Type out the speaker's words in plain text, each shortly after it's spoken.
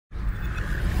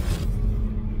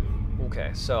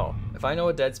Okay, so if I know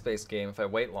a Dead Space game, if I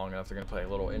wait long enough, they're gonna play a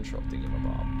little intro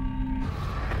thingamabob.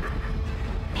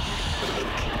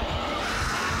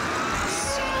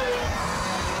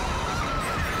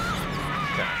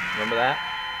 Okay, remember that?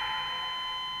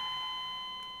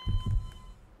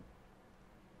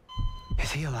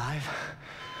 Is he alive?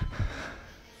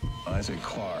 Isaac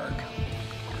Clarke.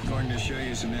 I'm going to show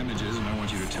you some images, and I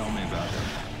want you to tell me about them.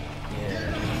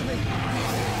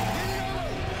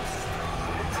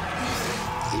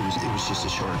 It was just a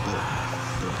short bit.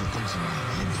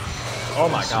 Oh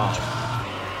my god.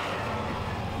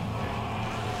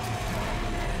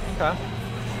 Okay.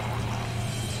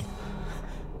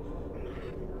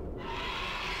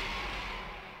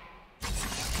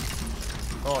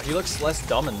 Oh, he looks less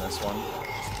dumb in this one.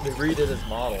 They redid his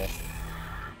model.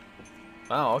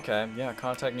 Oh, okay. Yeah,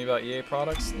 contact me about EA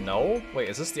products? No? Wait,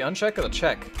 is this the uncheck or the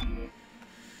check?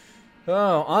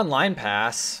 Oh, online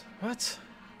pass. What?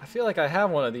 I feel like I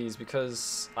have one of these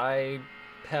because I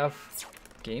have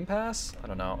Game Pass? I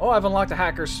don't know. Oh, I've unlocked a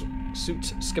hacker's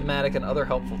suit schematic and other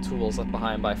helpful tools left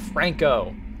behind by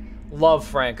Franco. Love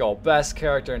Franco. Best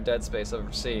character in Dead Space I've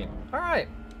ever seen. Alright.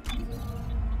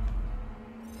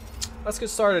 Let's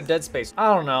get started. Dead Space.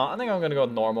 I don't know. I think I'm gonna go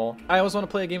with normal. I always want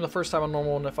to play a game the first time on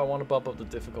normal, and if I want to bump up the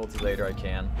difficulty later, I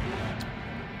can.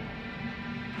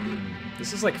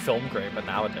 This is like film grain, but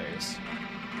nowadays.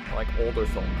 I like older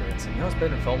film grains. You know what's better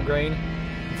than film grain?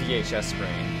 VHS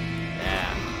grain.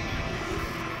 Yeah.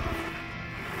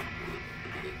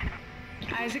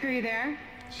 Isaac, are you there?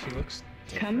 She looks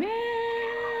different. Come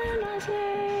in,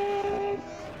 Isaac.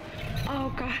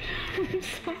 Oh God, I'm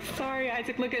so sorry,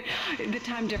 Isaac. Look at the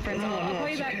time difference. I'll call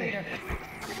you back later.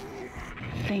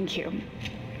 Thank you.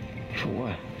 For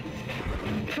what?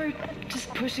 For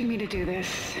just pushing me to do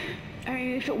this. I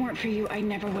mean, if it weren't for you, I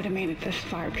never would have made it this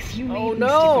far because you made me stick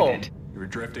with it. You were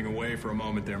drifting away for a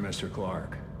moment there, Mr.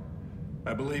 Clarke.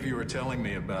 I believe you were telling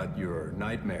me about your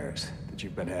nightmares that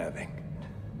you've been having.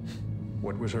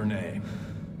 What was her name?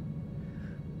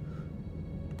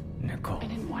 Nicole. I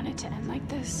didn't want it to end like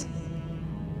this.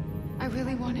 I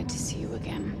really wanted to see you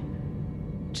again.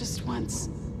 Just once.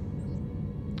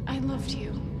 I loved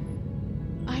you.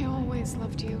 I always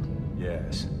loved you.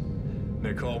 Yes.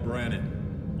 Nicole Brennan.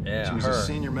 Yeah, She was her. a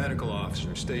senior medical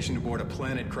officer stationed aboard a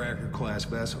Planet Cracker-class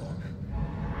vessel.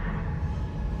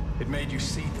 It made you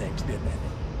see things, didn't it?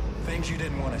 Things you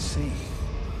didn't want to see.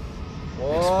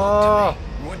 It spoke to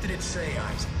me. What did it say,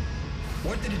 Isaac?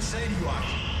 What did it say to you,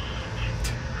 Isaac?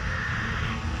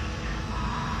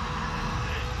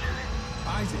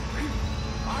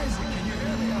 Isaac, can you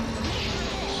hear me?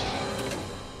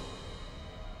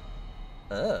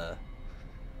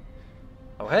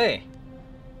 Oh, hey.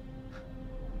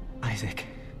 Isaac.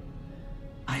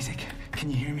 Isaac, can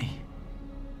you hear me?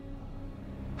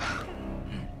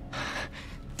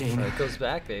 Dana. It goes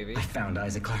back, baby. I found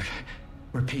Isaac Clarke.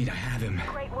 Repeat, I have him.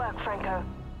 Great work, Franco.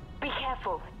 Be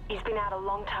careful. He's been out a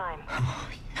long time. Oh,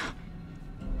 yeah.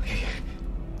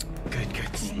 Okay.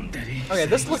 Good. Steady. Okay,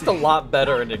 this looked a lot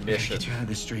better in Ignition. Get you out of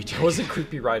the street. There wasn't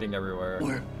creepy writing everywhere.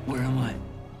 Where am I?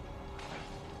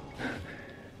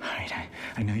 Alright,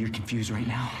 I know you're confused right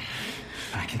now.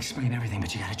 I can explain everything,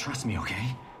 but you gotta trust me,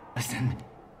 okay? Listen,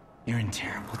 you're in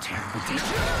terrible danger.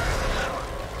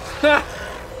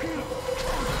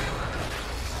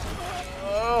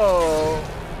 Oh,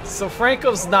 so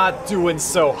Franco's not doing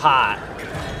so hot.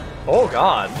 Oh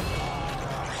God.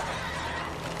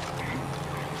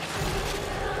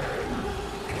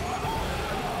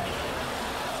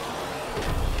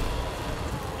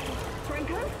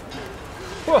 Franco?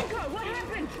 Whoa. Franco, what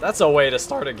happened? That's a way to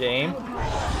start a game.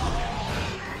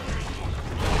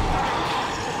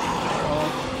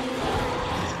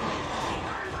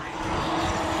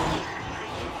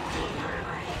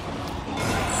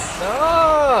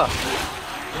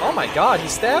 Oh my God, he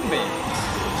stabbed me.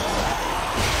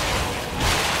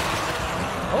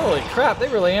 Holy crap, they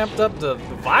really amped up the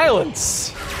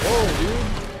violence. Whoa, dude.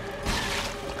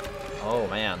 Oh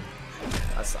man,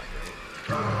 that's not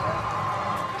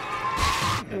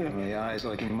great. My eye's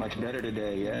looking much better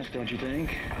today, yes, don't you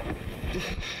think?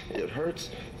 It hurts.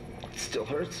 It still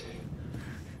hurts.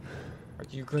 Are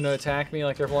you gonna attack me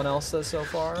like everyone else does so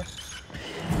far?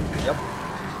 Yep.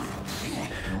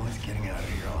 No one's getting out of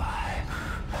here alive.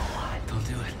 Don't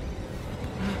do it.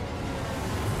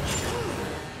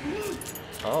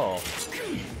 Oh.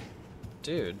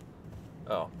 Dude.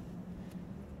 Oh.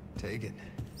 Take it.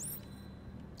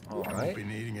 All I won't right. be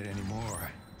needing it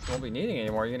anymore. You won't be needing it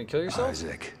anymore. Are you gonna kill yourself?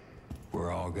 Isaac,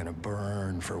 we're all gonna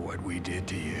burn for what we did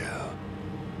to you.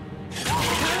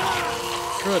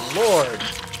 Good Lord.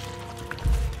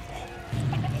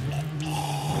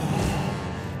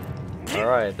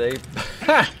 Alright, they...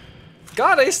 God,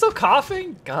 are they still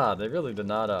coughing? God, they really did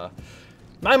not,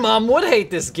 My mom would hate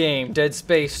this game, Dead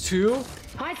Space 2.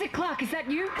 Isaac Clarke, is that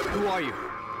you? Who are you?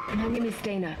 My name is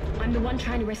Dana. I'm the one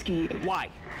trying to rescue you. Why?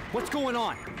 What's going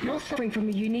on? You're suffering from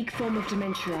a unique form of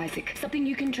dementia, Isaac. Something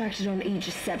you contracted on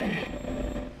Aegis 7.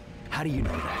 How do you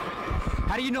know that?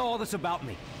 How do you know all this about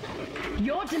me?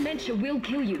 Your dementia will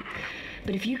kill you.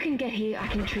 But if you can get here, I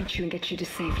can treat you and get you to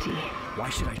safety. Why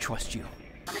should I trust you?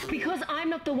 Because I'm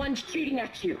not the one shooting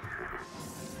at you.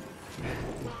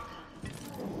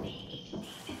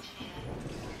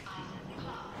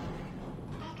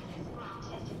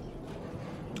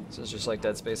 This is just like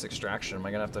Dead Space Extraction. Am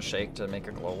I gonna have to shake to make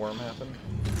a glowworm happen?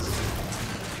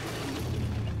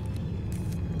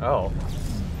 Oh.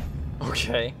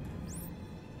 Okay.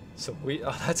 So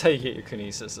oh, that's how you get your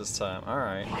kinesis this time.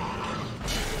 Alright.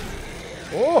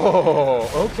 Whoa,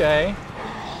 okay.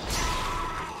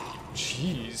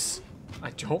 Jeez. I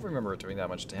don't remember it doing that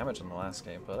much damage in the last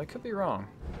game, but I could be wrong.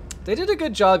 They did a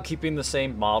good job keeping the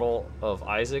same model of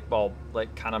Isaac while,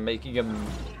 like, kind of making him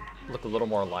look a little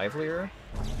more livelier.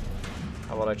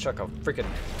 How about I chuck a freaking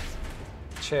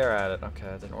chair at it? Okay,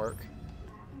 that didn't work.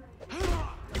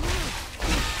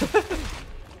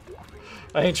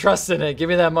 I ain't trusting it. Give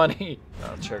me that money.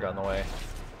 Oh, the chair got in the way.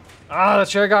 Ah, the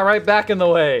chair got right back in the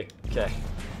way. Okay,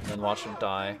 then watch him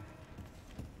die.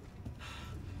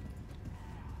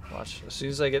 Watch. As soon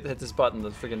as I hit this button, the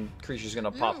freaking creature's gonna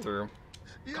pop through.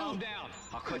 Calm down.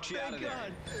 I'll cut you out of there.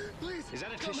 Please, is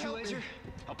that a tissue laser?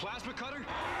 A plasma cutter?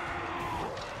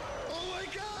 Oh my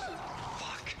god!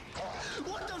 Fuck!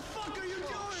 What the fuck are you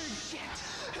doing? Shit!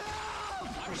 Help!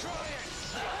 I'm trying!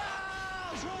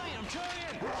 I'm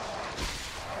trying!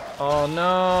 Oh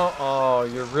no! Oh,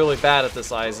 you're really bad at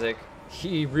this, Isaac.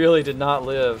 He really did not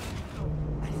live.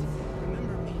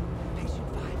 Remember me? Patient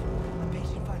 5. I'm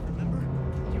Patient 5, remember?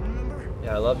 You remember?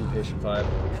 Yeah, I love you, Patient 5.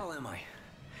 Hell am I?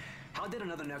 How did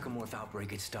another necromorph outbreak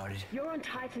get started? You're on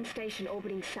Titan Station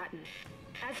orbiting Saturn.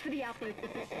 As for the outbreak...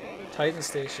 Titan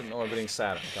Station orbiting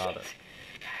Saturn. Got it.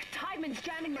 Tideman's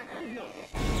jamming my signal.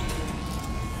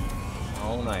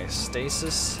 Oh, nice.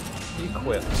 Stasis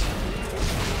equipped.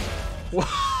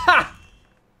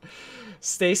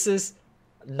 Stasis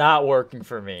not working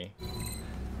for me.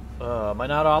 Am I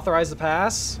not authorized to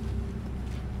pass?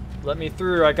 Let me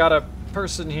through. I got a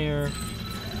person here.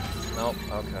 Nope.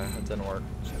 Okay, that didn't work.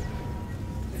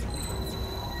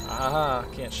 Aha,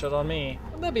 can't shut on me.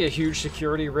 Wouldn't that be a huge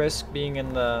security risk, being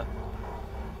in the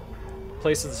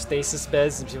place of the stasis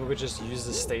beds and people could just use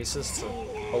the stasis to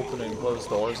open and close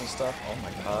doors and stuff? Oh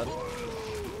my god.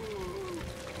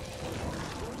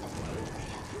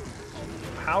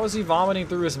 How is he vomiting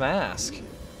through his mask?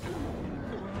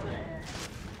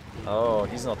 Oh,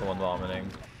 he's not the one vomiting.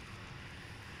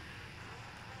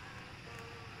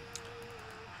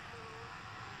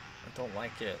 I don't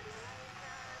like it.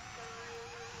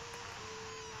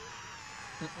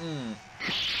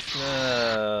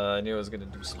 I knew I was gonna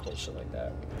do some bullshit like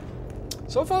that.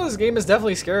 So far, this game is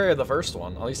definitely scarier than the first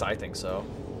one. At least I think so.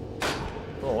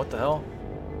 Oh, what the hell?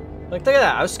 Like, look at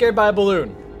that. I was scared by a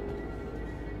balloon.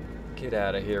 Get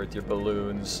out of here with your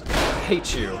balloons. I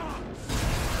hate you.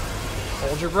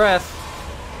 Hold your breath.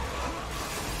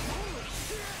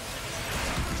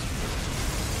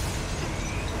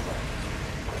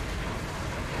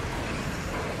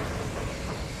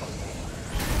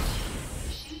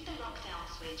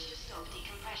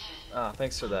 Ah,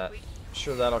 thanks for that. I'm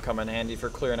sure that'll come in handy for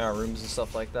clearing out rooms and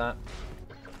stuff like that.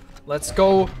 Let's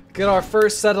go get our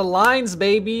first set of lines,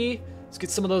 baby. Let's get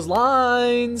some of those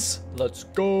lines. Let's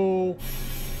go.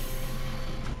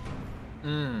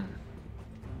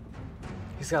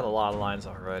 He's got a lot of lines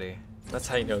already. That's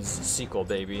how you know it's a sequel,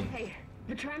 baby. Hey,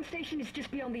 the tram station is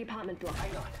just beyond the apartment block.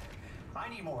 Hang on. I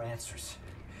need more answers.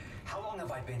 How long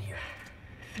have I been here?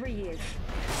 3 years.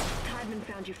 Tideman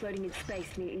found you floating in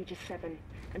space near Aegis 7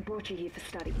 and brought you here for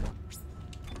study.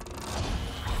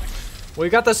 We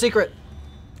got the secret.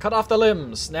 Cut off the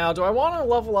limbs. Now, do I want to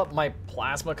level up my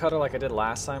plasma cutter like I did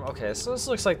last time? Okay, so this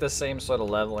looks like the same sort of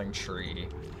leveling tree.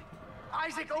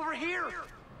 Isaac, over here!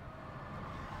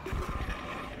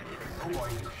 Who are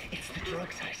you? It's the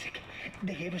drugs, Isaac.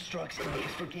 They gave us drugs to make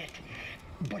us forget.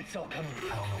 But it's all coming. I don't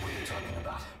know what you're talking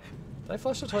about. Did I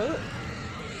flush the toilet?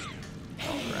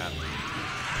 Oh,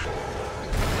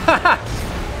 crap.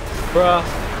 Bruh.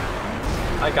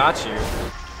 I got you.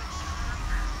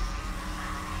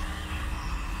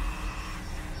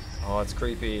 Oh, it's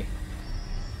creepy.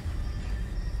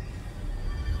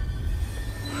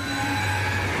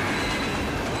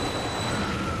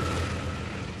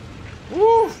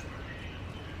 Woo!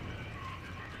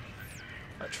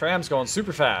 That tram's going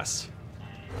super fast.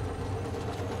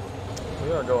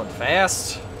 We are going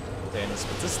fast, Dennis,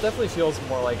 but this definitely feels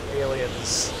more like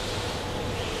Aliens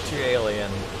to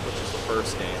Alien, which is the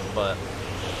first game, but...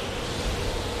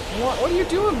 What are you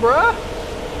doing, bruh?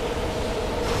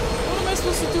 What am I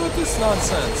supposed to do with this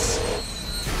nonsense?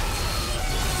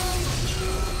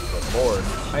 Good lord.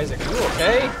 Isaac, you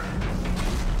okay?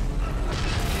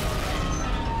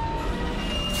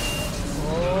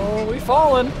 Oh, we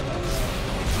fallen.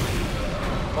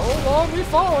 Oh lord, we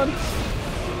fallen.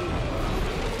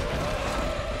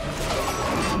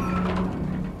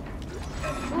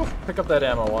 Ooh, pick up that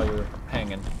ammo while you're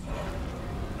hanging.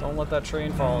 Don't let that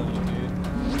train fall on you, dude.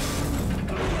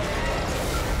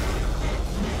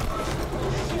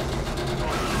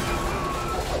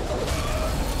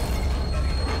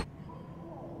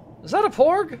 Is that a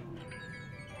porg?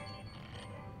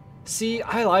 See,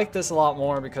 I like this a lot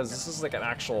more because this is like an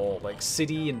actual like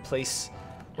city and place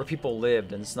where people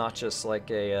lived, and it's not just like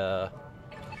a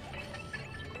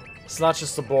it's not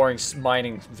just a boring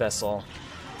mining vessel.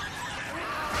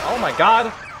 Oh my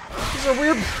god! These are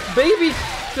weird baby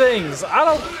things! I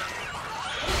don't...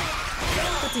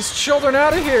 Get these children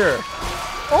out of here!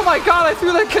 Oh my god, I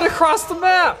threw that kid across the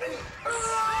map!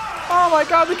 Oh my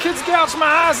god, the kid's gouged my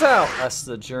eyes out! That's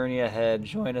the journey ahead.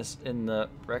 Join us in the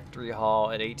rectory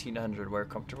hall at 1800. Wear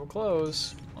comfortable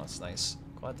clothes. Oh, that's nice.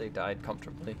 Glad they died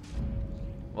comfortably.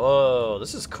 Whoa,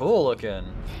 this is cool looking.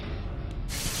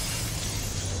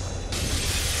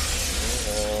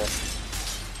 Oh.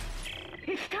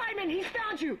 It's Timon! He's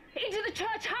found you! Into the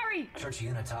church, hurry! Church of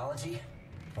Unitology?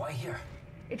 Why here?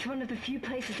 It's one of the few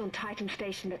places on Titan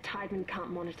Station that Tideman can't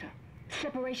monitor.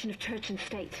 Separation of church and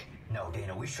state. No,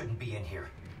 Dana, we shouldn't be in here.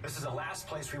 This is the last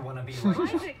place we want to be right now.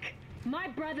 Isaac! My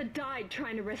brother died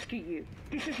trying to rescue you.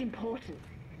 This is important.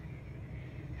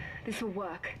 This will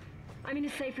work. I'm in a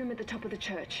safe room at the top of the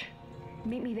church.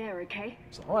 Meet me there, okay?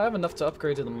 So, oh, I have enough to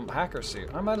upgrade to the hacker suit.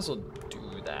 I might as well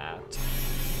do that.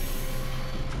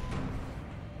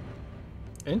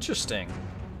 Interesting.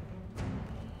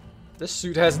 This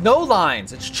suit has no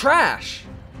lines. It's trash.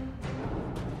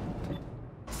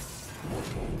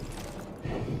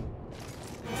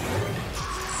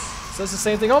 Says the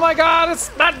same thing. Oh my god, it's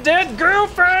my dead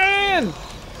girlfriend!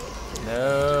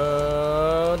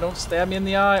 No, don't stab me in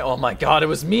the eye. Oh my god, it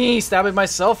was me stabbing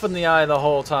myself in the eye the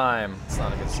whole time. It's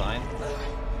not a good sign.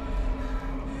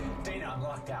 Dana, I'm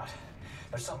locked out.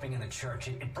 There's something in the church.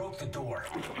 It broke the door.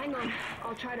 Hang on.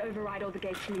 I'll try to override all the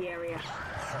gates in the area.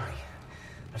 Hurry.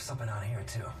 There's something on here,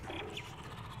 too.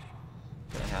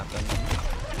 Gonna happen.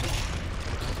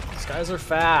 These guys are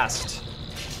fast.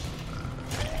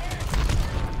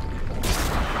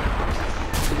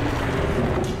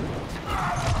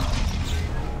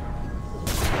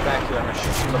 Back here, I'm gonna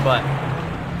shoot you in the butt.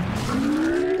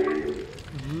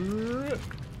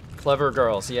 Clever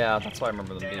girls, yeah, that's why I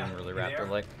remember them being really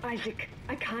raptor-like. Isaac,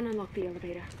 I can't unlock the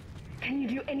elevator. Can you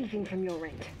do anything from your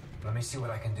end? Let me see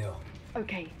what I can do.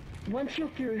 Okay. Once you're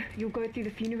through, you'll go through the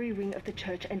funerary wing of the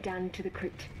church and down into the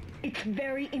crypt. It's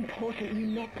very important you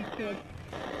not disturb.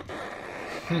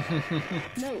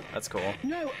 No. That's cool.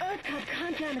 No, Earthcub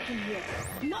can't jam us in here.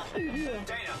 Not in here.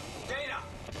 Dana! Dana!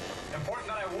 Important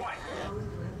that I what?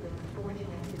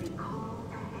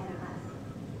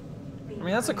 I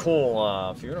mean, that's a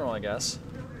cool funeral, I guess.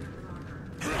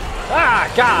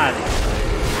 Ah, God!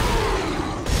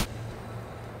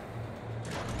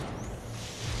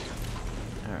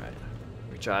 Alright.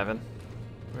 We jiving.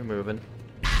 We're moving.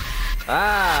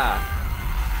 Ah!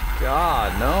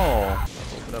 God, no.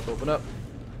 Open up, open up.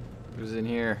 Who's in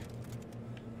here?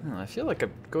 I feel like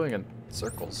I'm going in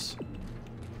circles.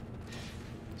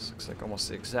 This looks like almost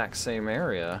the exact same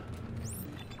area.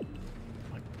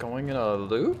 Like going in a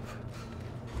loop?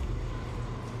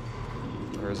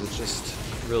 Or is it just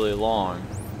really long?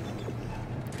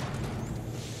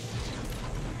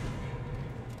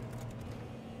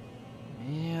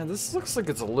 Yeah, this looks like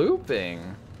it's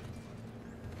looping.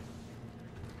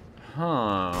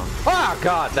 Huh. Ah,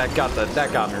 God, that got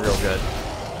me real good.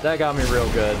 That got me real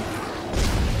good.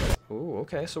 Ooh,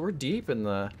 okay, so we're deep in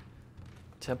the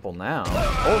temple now.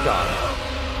 Oh,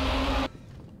 God.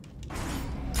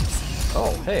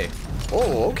 Oh, hey.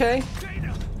 Oh, okay.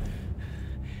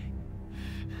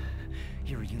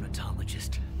 You're a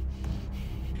unitologist.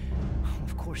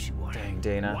 Of course you are. Dang,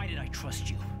 Dana. Why did I trust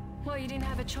you? Well, you didn't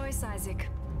have a choice, Isaac.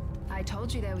 I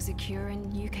told you there was a cure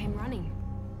and you came running.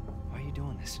 Why are you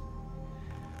doing this?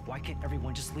 Why can't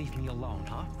everyone just leave me alone,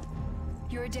 huh?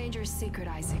 You're a dangerous secret,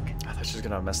 Isaac. I thought she was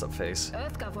gonna have a messed up face.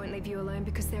 EarthGov won't leave you alone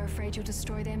because they're afraid you'll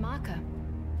destroy their marker.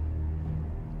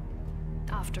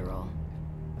 After all,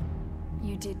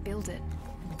 you did build it.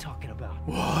 What are you talking about?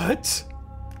 What?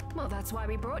 Well, that's why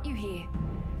we brought you here.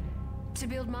 To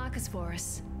build markers for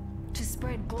us. To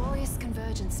spread glorious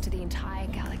convergence to the entire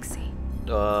galaxy.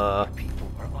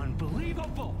 People are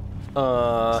unbelievable.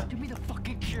 Give me the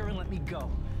fucking cure and let me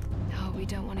go. Oh, we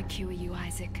don't want to cure you,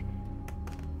 Isaac.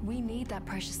 We need that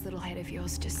precious little head of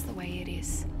yours just the way it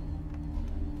is.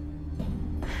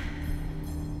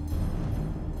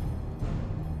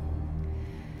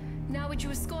 Now would you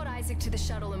escort Isaac to the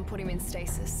shuttle and put him in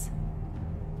stasis?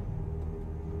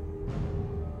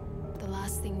 The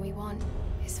last thing we want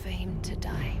is for him to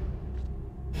die.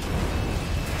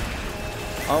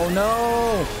 Oh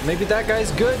no! Maybe that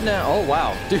guy's good now. Oh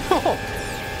wow. Dude.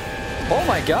 Oh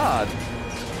my god.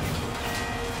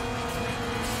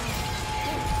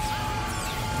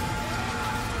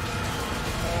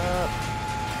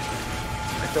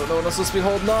 I don't know what I'm supposed to be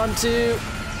holding on to.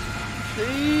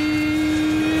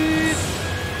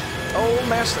 Oh,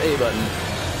 mash the A button.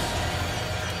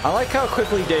 I like how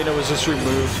quickly Dana was just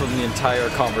removed from the entire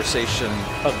conversation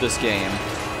of this game.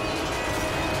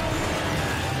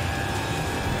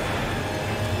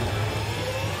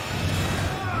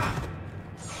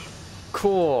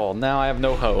 Cool, now I have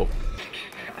no hope.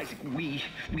 Isaac, we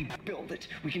build it.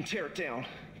 We can tear it down.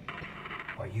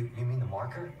 What, you mean the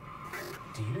marker?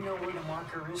 Do you know where the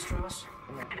marker is, Strauss?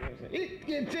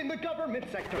 It's in the government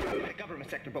sector. The government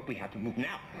sector, but we have to move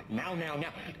now. Now.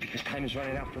 Because time is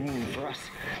running out for me and for us.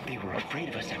 They were afraid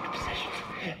of us after the sessions.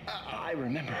 I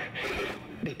remember.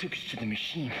 They took us to the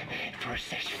machine for our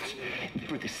sessions.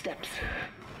 For the steps.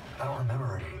 I don't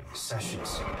remember any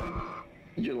sessions.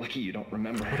 You're lucky you don't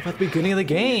remember. What about the beginning of the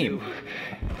game?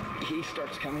 He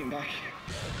starts coming back.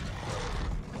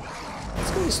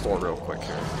 Let's go to the store real quick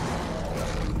here.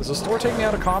 Does the store take me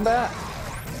out of combat?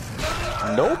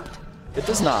 Nope, it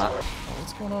does not. Oh,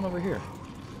 what's going on over here?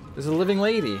 There's a living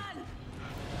lady.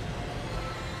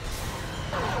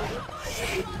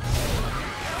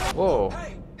 Whoa.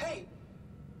 Hey!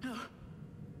 No.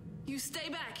 You stay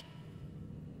back.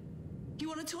 You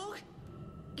want to talk?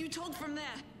 You talk from there.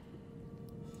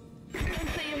 Don't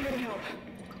say you're gonna help.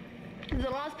 The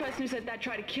last person who said that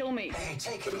tried to kill me. Hey,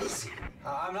 take it easy.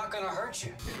 I'm not gonna hurt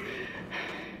you.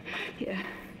 Yeah,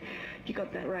 you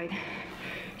got that right.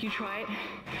 You try it,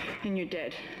 and you're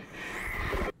dead.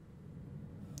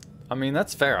 I mean,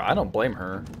 that's fair. I don't blame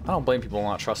her. I don't blame people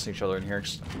not trusting each other in here.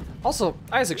 Also,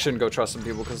 Isaac shouldn't go trusting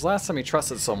people, because last time he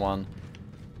trusted someone,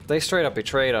 they straight up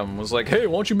betrayed him. Was like, hey,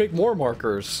 why don't you make more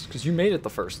markers? Because you made it the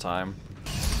first time.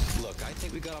 Look, I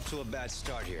think we got off to a bad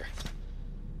start here.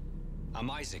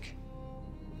 I'm Isaac.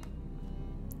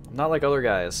 I'm not like other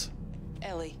guys.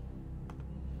 Ellie.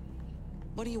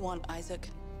 What do you want, Isaac?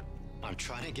 I'm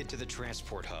trying to get to the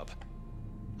transport hub.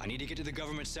 I need to get to the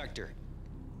government sector.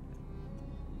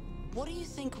 What do you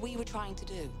think we were trying to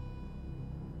do?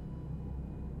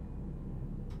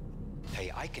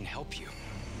 Hey, I can help you.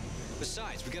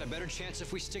 Besides, we got a better chance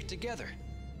if we stick together.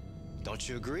 Don't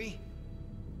you agree?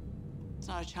 It's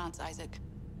not a chance, Isaac.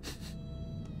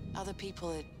 Other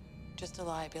people are just a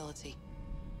liability.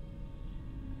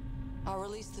 I'll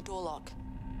release the door lock.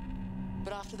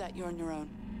 But after that, you're on your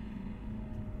own.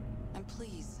 And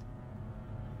please,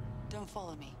 don't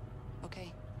follow me,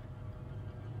 okay?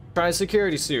 Try a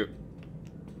security suit.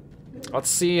 Let's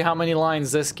see how many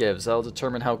lines this gives. That'll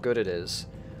determine how good it is.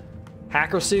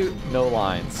 Hacker suit, no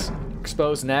lines.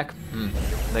 Exposed neck,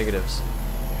 negatives.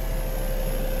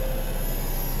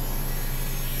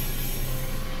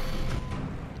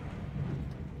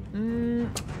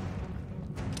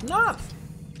 Not.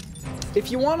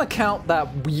 If you want to count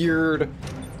that weird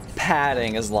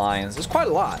padding as lines, there's quite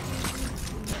a lot.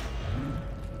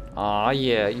 Aw,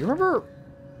 yeah. You remember?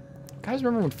 Guys,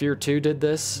 remember when Fear 2 did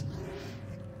this?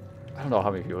 I don't know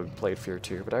how many people have played Fear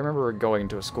 2, but I remember going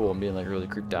to a school and being like really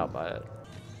creeped out by it.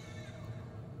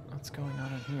 What's going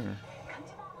on in here?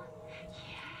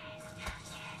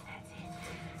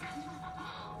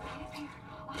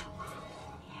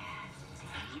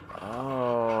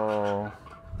 Oh.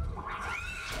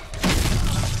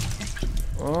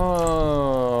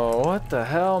 Oh, what the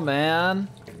hell, man?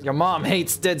 Your mom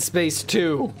hates Dead Space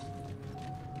 2.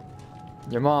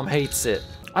 Your mom hates it.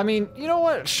 I mean, you know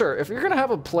what? Sure, if you're gonna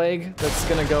have a plague that's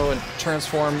gonna go and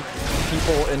transform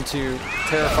people into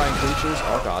terrifying creatures,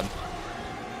 oh god.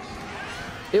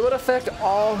 It would affect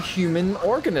all human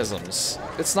organisms.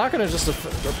 It's not gonna just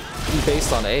be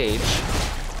based on age.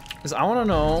 Because I wanna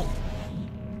know...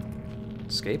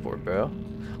 Skateboard, bro.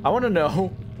 I wanna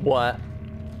know what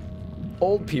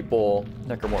old people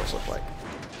necromorphs look like.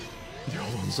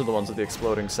 Those are the ones with the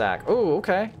exploding sack. Oh,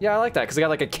 okay. Yeah, I like that, because they got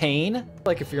like a cane.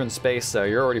 Like if you're in space, though,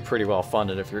 you're already pretty well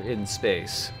funded if you're in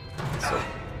space. So,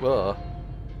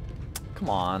 come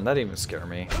on, that didn't even scare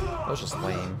me. That was just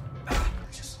lame.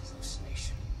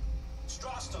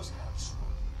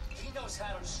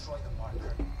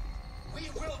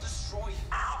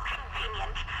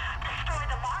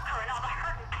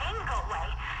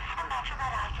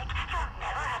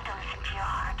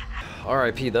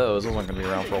 R.I.P. those. Those aren't gonna be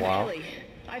around for a while. Ellie,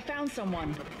 I found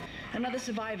someone. Another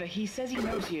survivor. He says he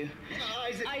knows you.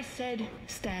 I said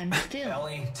stand still.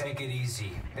 Ellie, take it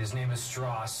easy. His name is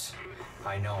Strauss.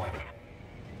 I know him.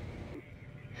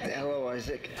 Hello,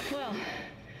 Isaac. Well,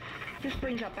 this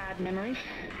brings up bad memories.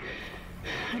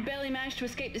 I barely managed to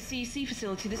escape the CEC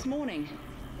facility this morning.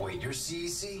 Wait, you're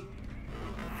CEC?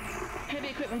 Heavy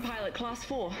equipment pilot, class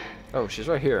 4. Oh, she's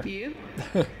right here. You?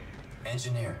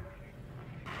 Engineer.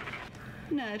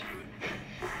 Nerd.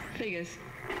 Figures.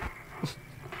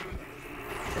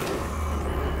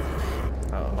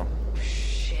 Uh-oh.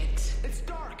 Shit. It's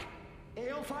dark.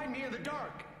 You'll find me in the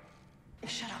dark.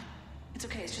 Shut up. It's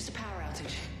okay, it's just a power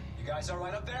outage. You guys all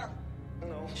right up there?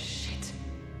 No, Shit.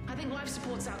 I think life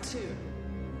support's out too.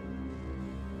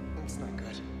 that's not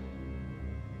good.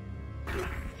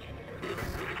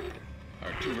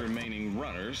 Our two remaining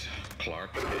runners,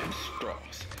 Clark and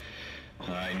Strauss.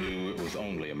 I knew it was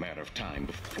only a matter of time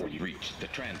before you reached the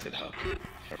transit hub.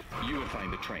 You will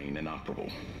find the train inoperable.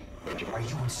 Are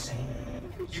you insane?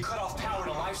 You cut off power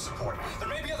to life support. There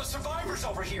may be other survivors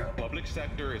over here. Public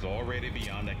sector is already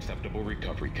beyond acceptable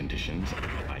recovery conditions.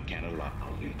 I can't allow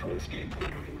you to escape.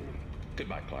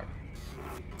 Goodbye, Clark.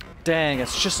 Dang,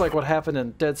 it's just like what happened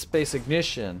in Dead Space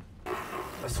Ignition.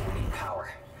 Listen, we need power.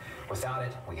 Without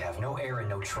it, we have no air and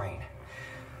no train.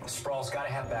 Sprawl's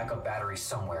gotta have backup batteries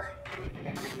somewhere.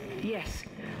 Yes.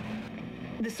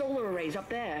 The solar array's up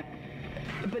there.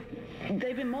 But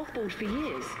they've been mothballed for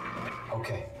years.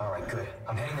 Okay, alright, good.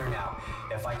 I'm heading there now.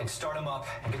 If I can start them up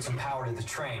and get some power to the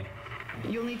train.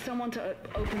 You'll need someone to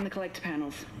open the collector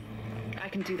panels. I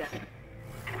can do that.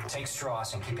 Take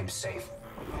Strauss and keep him safe.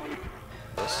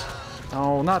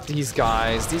 Oh, not these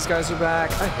guys. These guys are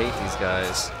back. I hate these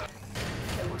guys.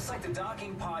 It looks like the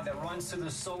docking pod that runs to the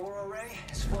solar array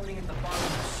is floating at the bottom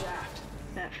of the shaft.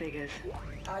 That figures.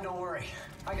 Don't worry.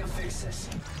 I can fix this.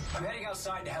 I'm heading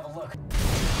outside to have a look.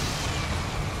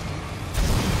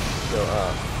 Go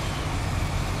up.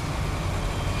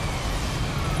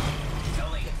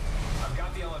 Ellie, I've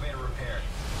got the elevator repaired.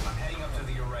 I'm heading up to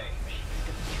the array.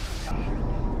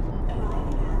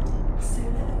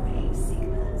 Solar array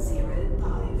Sigma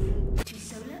 05. To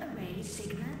solar array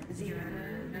Sigma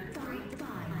 055.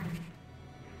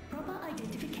 Proper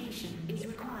identification is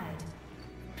required.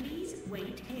 Please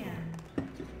wait here.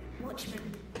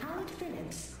 Watchman Howard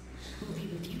Phillips will be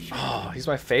with you shortly. Oh, he's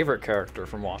my favorite character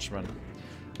from Watchmen.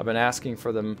 I've been asking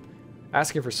for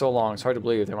so long. It's hard to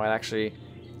believe they might actually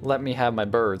let me have my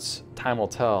birds. Time will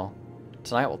tell.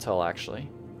 Tonight will tell, actually.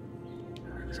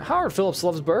 So Howard Phillips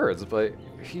loves birds, but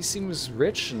he seems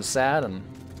rich and sad, and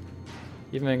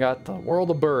even got the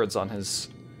world of birds on his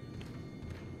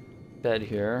bed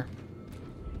here.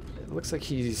 It looks like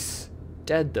he's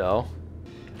dead, though.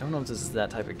 I don't know if this is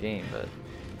that type of game, but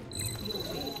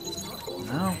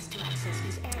no.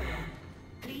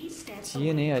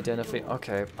 DNA identify.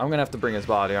 Okay, I'm gonna have to bring his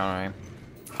body, aren't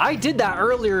I? I did that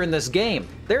earlier in this game.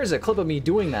 There's a clip of me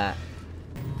doing that.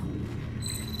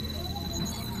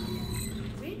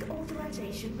 Rig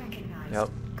authorization recognized. Yep.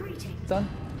 Greetings. Done.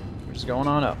 We're just going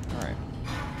on up. All right.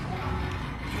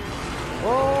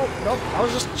 Oh, nope. I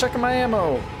was just checking my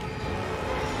ammo.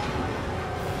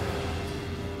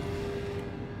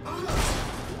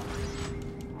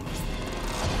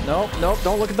 Nope, nope.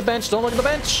 Don't look at the bench. Don't look at the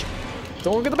bench.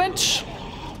 Don't look at the bench.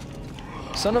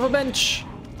 Son of a bench.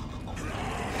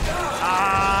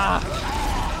 Ah!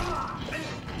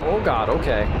 Oh God.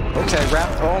 Okay. Okay.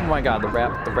 Oh my God. The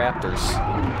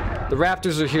Raptors. The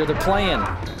Raptors are here. They're playing.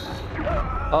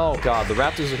 Oh God. The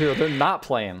Raptors are here. They're not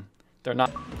playing. They're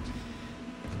not.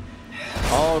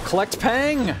 Oh, collect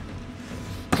Pang.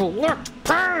 Collect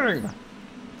Pang.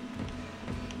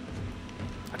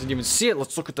 I didn't even see it.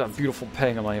 Let's look at that beautiful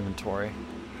Pang in my inventory.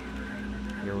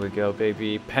 Here we go,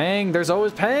 baby. Pang! There's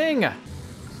always Pang!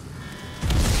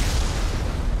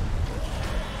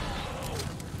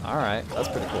 Alright, that's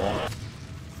pretty cool.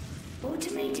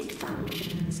 Automated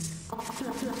functions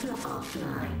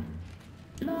offline.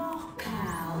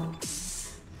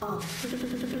 Lockouts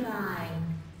offline.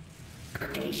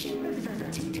 Station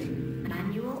reverting to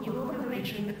manual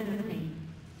operation only.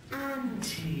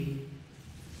 Anti.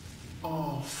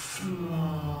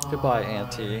 Offline. Goodbye,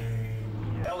 Auntie.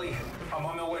 Ellie, I'm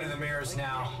on my way to the mirrors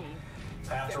now.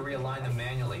 I have to realign them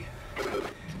manually.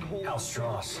 Hal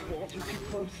Strauss.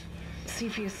 See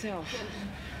for yourself.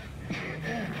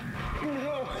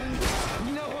 No,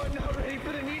 I'm not ready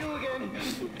for the needle again.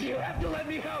 You have to let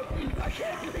me out. I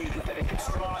can't breathe.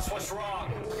 Strauss, what's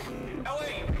wrong?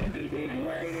 Ellie!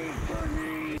 Waiting for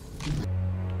me.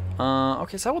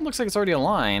 Okay, so that one looks like it's already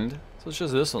aligned. So it's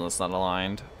just this one that's not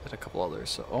aligned. And a couple others.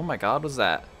 So, oh my God, what's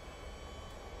that?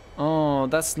 Oh,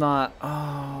 that's not...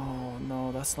 Oh,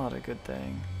 no, that's not a good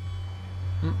thing.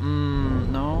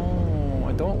 No,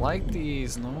 I don't like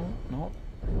these. No.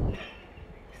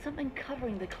 Something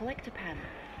covering the collector panel.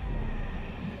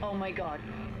 Oh my god.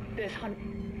 There's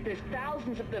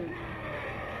thousands of them.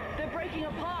 They're breaking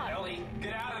apart. Ellie,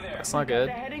 get out of there. That's not good.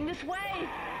 They're heading this way.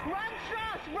 Run,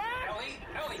 Strauss, run!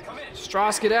 Ellie, come in.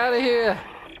 Strauss, get out of here.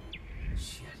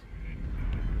 Shit.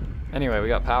 Anyway, we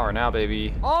got power now,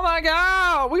 baby. Oh my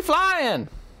god, we flying.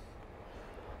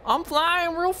 I'm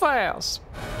flying real fast.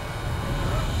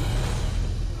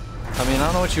 I mean, I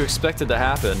don't know what you expected to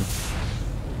happen.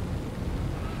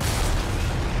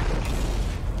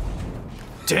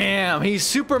 Damn, he's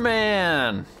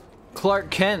Superman!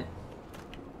 Clark Kent.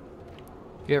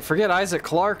 Yeah, forget Isaac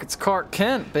Clarke, it's Clark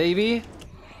Kent, baby.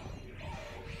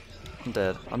 I'm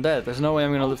dead. I'm dead. There's no way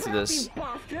I'm gonna live through this.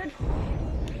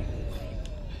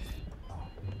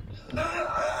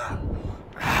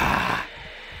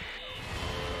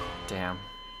 Damn.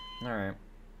 Alright.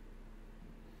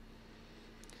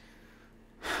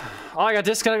 Oh, I got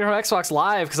disconnected from Xbox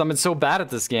Live because I've been so bad at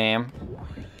this game.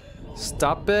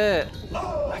 Stop it.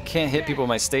 I can't hit people with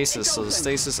my stasis, so the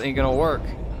stasis ain't gonna work.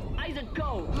 Isaac,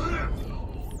 go.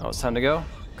 Oh, it's time to go?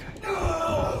 Okay.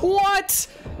 What?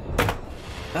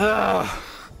 Ugh.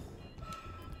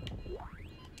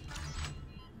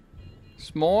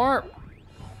 There's more?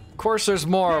 Of course there's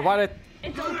more. Why did...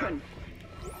 It's open.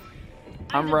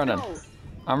 I'm running.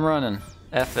 I'm running.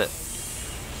 F it.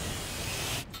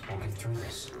 We'll get through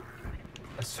this.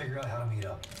 Let's figure out how to meet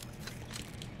up.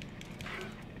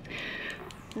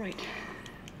 Right.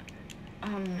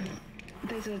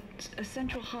 There's a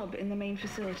central hub in the main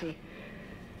facility.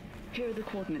 Here are the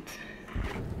coordinates.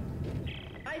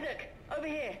 Isaac, over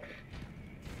here.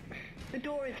 The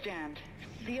door is jammed.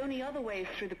 The only other way is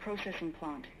through the processing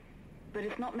plant. But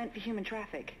it's not meant for human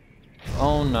traffic.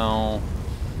 Oh no.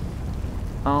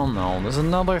 Oh no, there's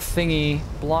another thingy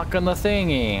blocking the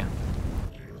thingy.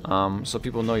 So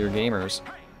people know you're gamers.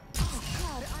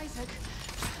 God, Isaac.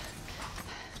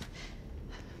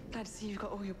 Glad to see you've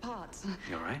got all your parts.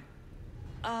 You alright?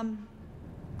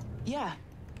 Yeah.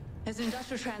 There's an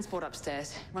industrial transport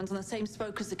upstairs. Runs on the same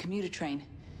spoke as the commuter train.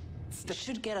 It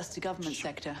should get us to government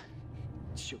sector.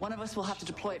 One of us will have to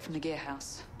deploy it from the gear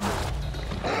house.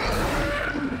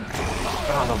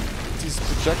 God, these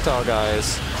projectile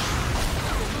guys.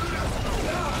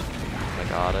 Oh my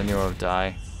god, I knew I would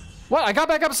die. What? I got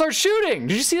back up and started shooting!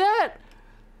 Did you see that?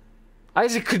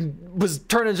 Isaac was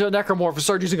turned into a necromorph and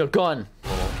started using a gun.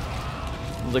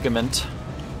 Ligament.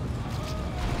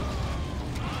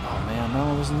 Oh man,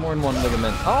 no, there's more than one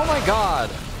ligament. Oh my god!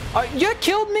 You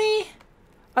killed me?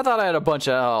 I thought I had a bunch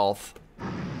of health.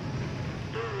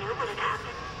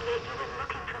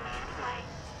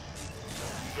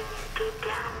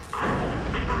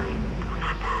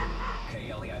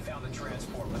 Hey, Ellie, I found the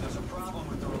transport, but there's a problem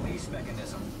with the release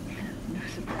mechanism. No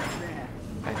surprise there.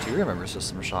 I do remember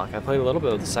System Shock. I played a little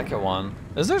bit of the second one.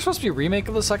 Is there supposed to be a remake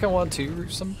of the second one too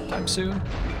sometime soon?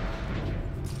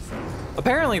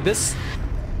 Apparently this...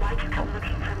 Why'd you come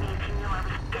looking for me if you knew I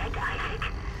was dead, Isaac?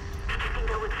 Did you think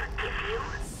I would forgive you?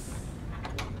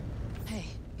 Hey,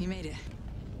 you made it.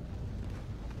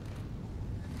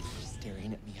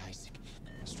 Staring at me, Isaac.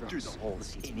 Through the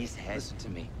holes in his head. Listen to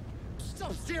me.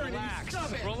 Stop staring at me!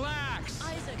 Stop it! Relax!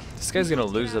 Isaac! This guy's gonna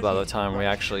lose it by the time we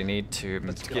actually need to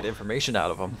get information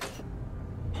out of him.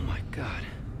 Oh my god.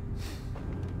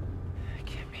 It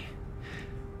can't be.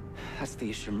 That's the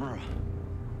Ishimura.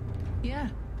 Yeah.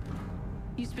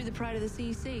 Used to be the pride of the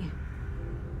CEC.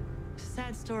 It's a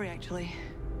sad story, actually.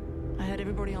 I heard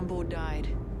everybody on board died.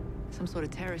 Some sort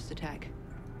of terrorist attack.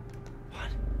 What?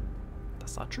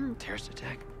 That's not true. Terrorist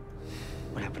attack?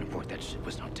 What happened aboard that ship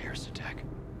was no terrorist attack.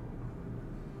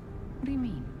 What do you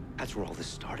mean? That's where all this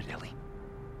started, Ellie.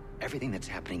 Everything that's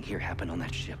happening here happened on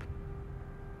that ship.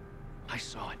 I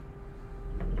saw it.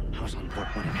 I was on board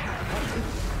when it happened.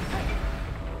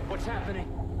 What's happening?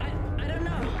 I don't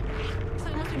know.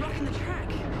 Something must be blocking the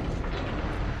track.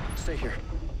 Stay here.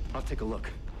 I'll take a look.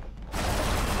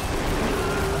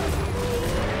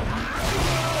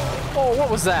 Oh,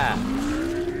 what was that?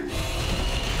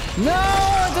 No,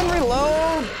 I didn't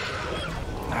reload.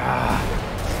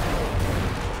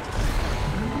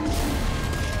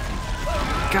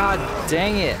 God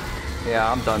dang it. Yeah,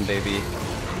 I'm done, baby.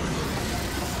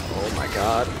 Oh my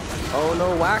god. Oh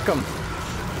no, whack him.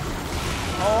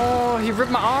 Oh, he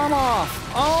ripped my arm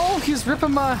off. Oh, he's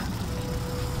ripping my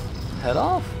head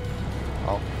off.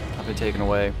 Oh, I've been taken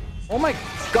away. Oh my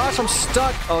gosh, I'm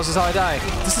stuck. Oh, this is how I die.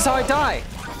 This is how I die.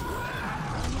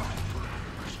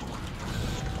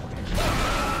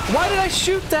 Why did I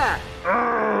shoot that?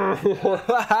 Oh,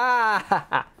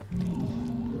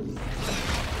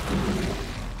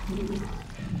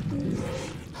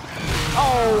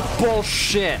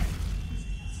 bullshit.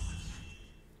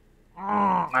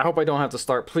 I hope I don't have to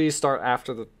start. Please start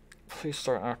after the... Please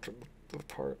start after the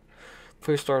part.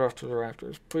 Please start after the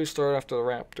Raptors. Please start after the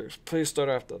Raptors. Please start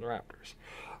after the Raptors.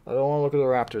 I don't want to look at the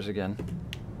Raptors again.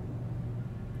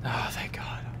 Oh, thank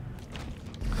God.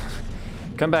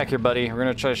 Come back here, buddy. We're going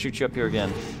to try to shoot you up here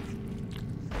again.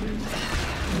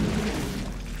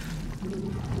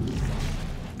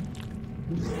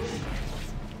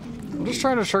 I'm just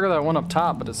trying to trigger that one up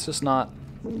top, but it's just not...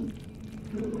 Can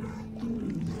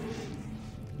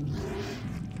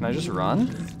I just run?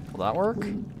 Will that work?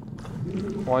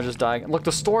 Or I just die? Look,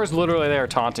 the store's literally there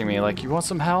taunting me. Like, you want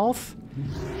some health?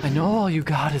 I know all you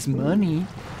got is money.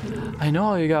 I know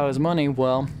all you got is money.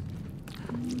 Well...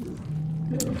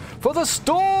 For the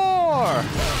store!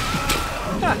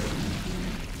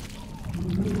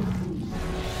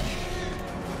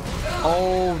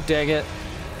 Oh, dang it.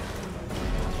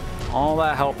 All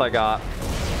that health I got.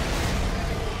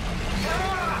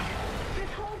 This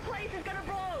whole place is gonna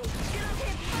blow. Get up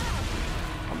here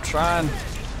fast. I'm trying.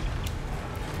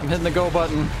 I'm hitting the go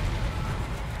button.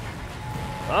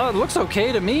 Oh, it looks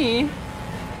okay to me.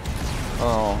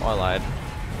 Oh, I lied.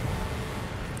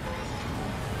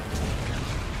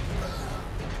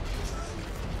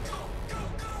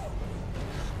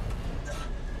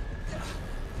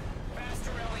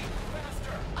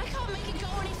 I can't make it go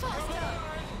any faster.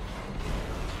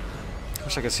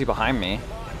 Wish I could see behind me.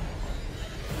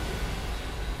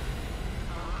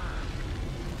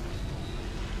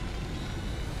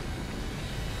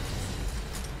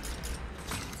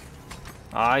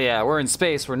 Ah, yeah, we're in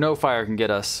space where no fire can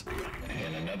get us.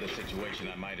 In another situation,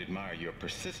 I might admire your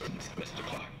persistence, Mr.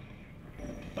 Clark.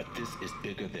 But this is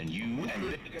bigger than you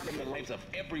and bigger than the lives of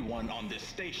everyone on this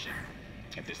station.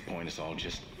 At this point, it's all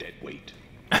just dead weight.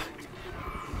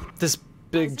 This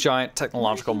big, giant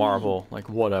technological marvel. Like,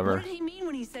 whatever. What did he mean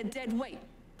when he said dead weight?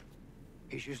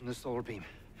 He's using the solar beam.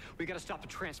 We gotta stop the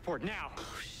transport now.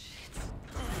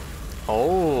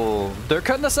 Oh, they're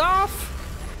cutting us off?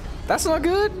 That's not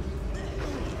good.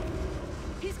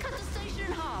 He's cut the station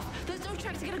in half. There's no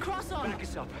track to get across on. Back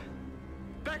us up.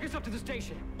 Back us up to the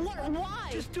station. What? Why?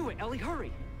 Just do it, Ellie.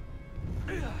 Hurry.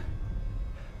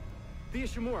 The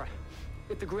Ishimura.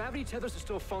 If the gravity tethers are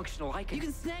still functional, I can... You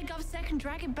can snag Govsec and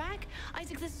drag it back?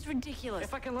 Isaac, this is ridiculous.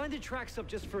 If I can line the tracks up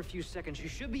just for a few seconds, you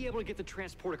should be able to get the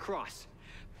transport across.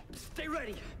 Stay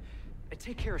ready. And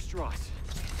take care of Strauss.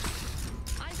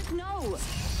 Isaac, no.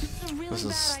 This is a really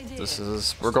bad idea.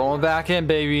 We're going back in,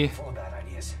 baby. Full of bad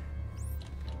ideas.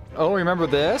 Oh, remember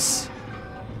this?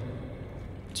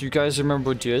 Do you guys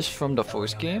remember this from the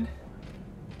first game?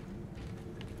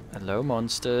 Hello,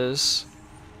 monsters.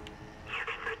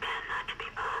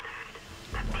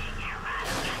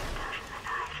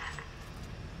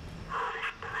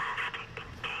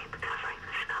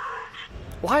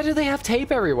 Why do they have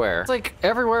tape everywhere? It's like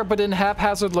everywhere but in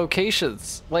haphazard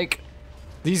locations. Like,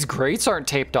 these grates aren't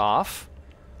taped off.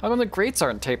 How come the grates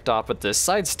aren't taped off, but this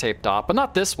side's taped off? But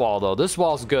not this wall, though. This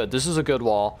wall's good. This is a good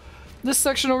wall. This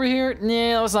section over here,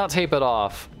 nah, let's not tape it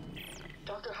off.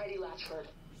 Dr. Heidi Latchford,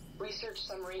 Research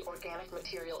Summary Organic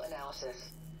Material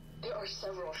Analysis. There are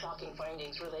several shocking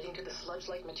findings relating to the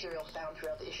sludge-like material found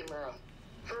throughout the Ishimura.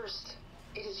 First,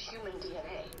 it is human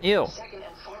DNA. Ew. Second,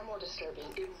 and far more disturbing,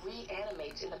 it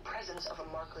reanimates in the presence of a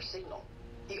marker signal.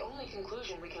 The only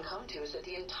conclusion we can come to is that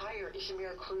the entire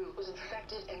Ishimura crew was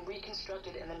infected and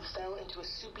reconstructed and then fell into a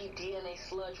soupy DNA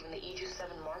sludge when the Aegis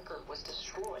 7 marker was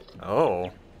destroyed.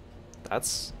 Oh.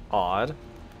 That's odd.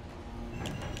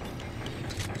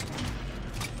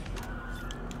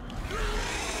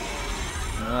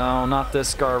 No, not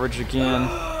this garbage again.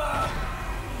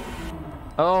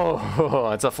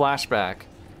 Oh, it's a flashback.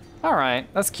 All right,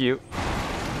 that's cute.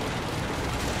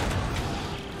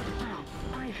 Oh,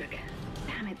 Isaac.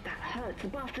 Damn it, that hurts. The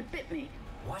bastard bit me.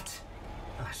 What?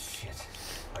 Ah, shit.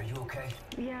 Are you okay?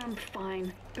 Yeah, I'm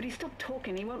fine. But he stopped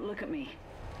talking. He won't look at me.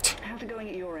 How's it going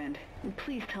at your end? And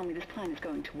please tell me this plan is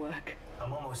going to work.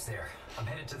 I'm almost there. I'm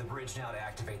headed to the bridge now to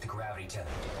activate the gravity tether.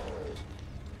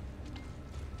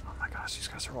 Oh my gosh, these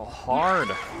guys are all hard.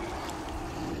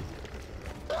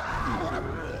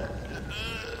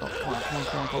 Oh,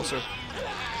 come on, closer.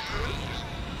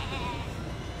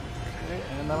 Okay,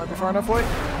 and that might be far enough away.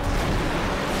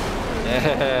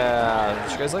 Yeah,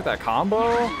 did you guys like that combo?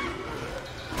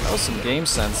 That was some game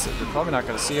sense that you're probably not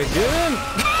going to see again.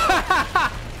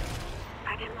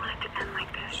 I didn't want it to end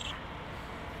like this.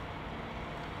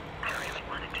 I really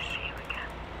wanted to see you again.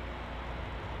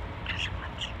 Just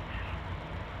once.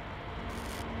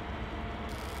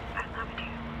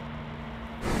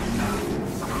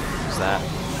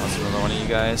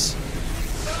 guys.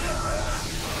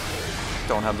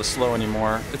 Don't have the slow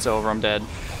anymore. It's over. I'm dead.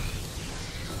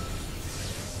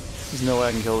 There's no way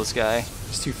I can kill this guy.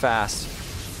 He's too fast.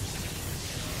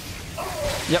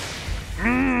 Yep.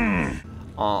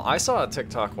 I saw a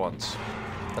TikTok once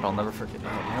that I'll never forget. Oh,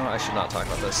 you know what? I should not talk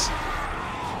about this.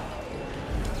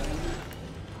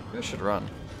 I should run.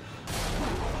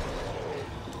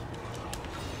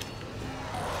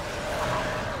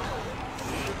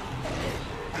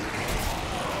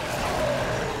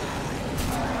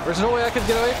 There's no way I could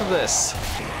get away from this.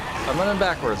 I'm running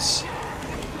backwards.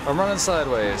 I'm running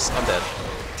sideways. I'm dead.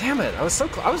 Damn it! I was so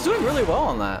close. I was doing really well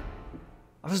on that.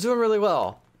 I was doing really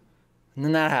well, and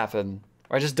then that happened.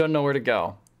 I just don't know where to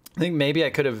go. I think maybe I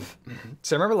could have.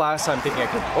 So I remember last time thinking I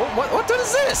could. Oh, what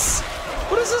is this?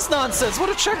 What is this nonsense? What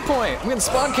a checkpoint! I'm getting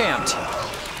spawn camped.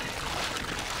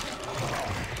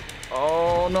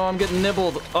 Oh no, I'm getting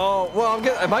nibbled. Oh well,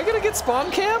 am I gonna get spawn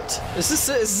camped? Is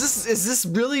this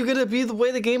really gonna be the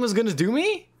way the game is gonna do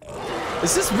me?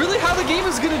 Is this really how the game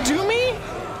is gonna do me?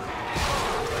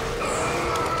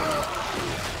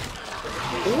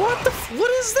 What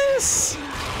is this?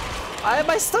 Am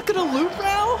I stuck in a loop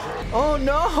now? Oh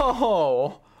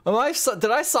no!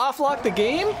 Did I soft lock the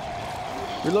game?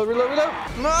 Reload, reload, reload.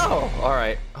 No!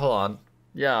 Alright, hold on.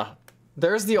 Yeah.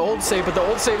 There's the old save, but the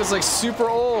old save is like super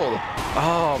old.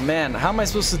 Oh man, how am I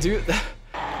supposed to do that?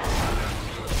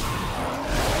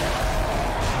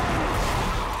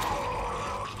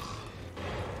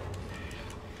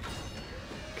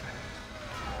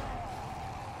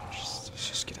 Let's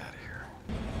just get out of here.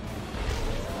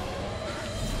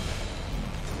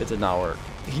 It did not work.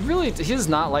 He does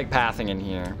not like pathing in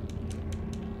here.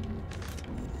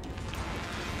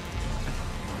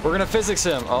 We're gonna physics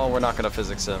him. Oh, we're not gonna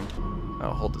physics him. Oh,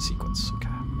 hold the sequence. Okay.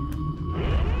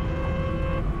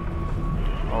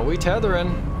 Oh, we tethering.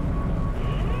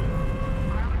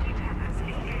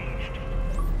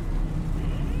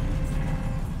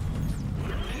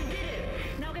 You did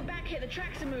it! Now get back here, the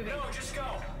tracks are moving. No, just go.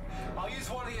 I'll use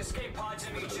one of the escape pods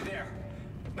and meet you there.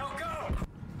 No, go!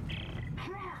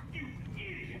 You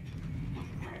idiot!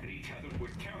 Gravity tether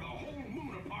would tear the whole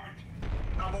moon apart.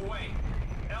 I'm away.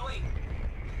 Ellie,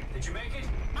 did you make it?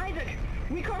 Isaac,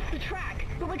 we crossed the track,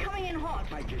 but we're coming in hot.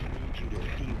 I just need you to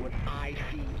see what I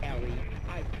see, Ellie.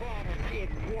 I promise it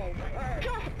won't hurt.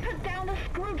 Just put down the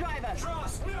screwdriver.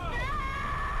 Trust me.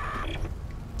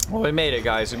 Well, we made it,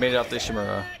 guys. We made it out the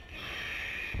Ishimura.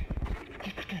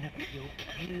 It's gonna be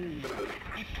okay.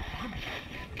 I promise.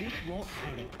 This won't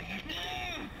hurt a bit.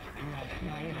 Cross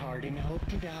my heart and hope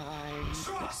to die.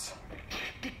 Trust!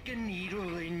 Stick a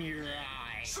needle in your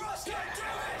eye. Trust,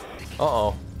 goddammit!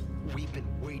 Uh-oh. We've been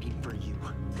waiting for you.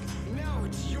 Now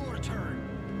it's your turn.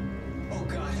 Oh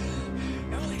god.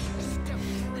 Ellie, step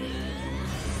free.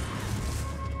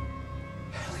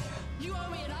 Ellie. You owe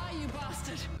me an eye, you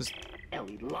bastard!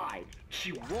 Ellie lied.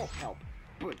 She won't help,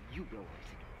 but you will.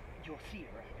 You'll see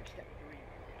her after step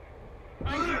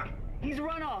 3. Isaac, he's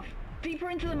run off. Deeper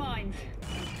into the mines.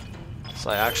 So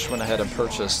I actually went ahead and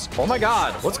purchased. Oh my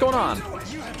god, what's going on?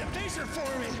 You have to face her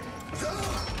for me.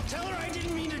 Tell her I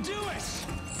didn't mean to do it.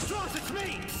 Stross, it's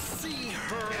me. See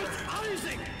her. It's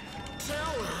Isaac.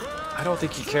 Tell her. I don't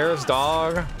think he cares,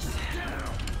 dog.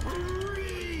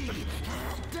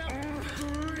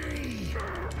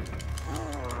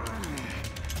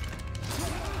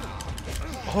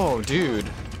 Oh, dude.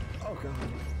 Oh god.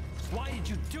 Why did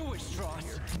you do it,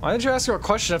 Stross? Why did you ask her a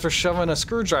question after shoving a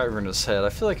screwdriver in his head? I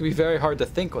feel like it'd be very hard to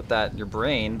think with that in your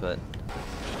brain, but...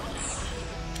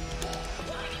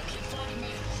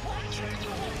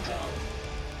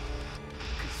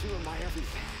 Because you are my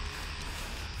everything.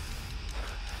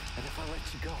 And if I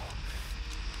let you go,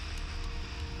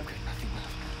 I've got nothing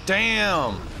left.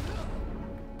 Damn!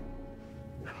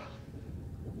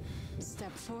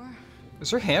 Step 4.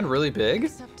 Is her hand really big?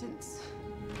 Acceptance.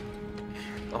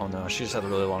 Oh no, she just had a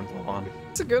really long glow on.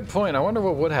 That's a good point. I wonder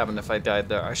what would happen if I died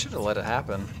there. I should have let it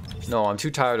happen. No, I'm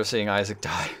too tired of seeing Isaac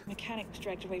die. Mechanic was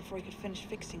dragged away before he could finish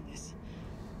fixing this.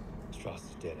 Stross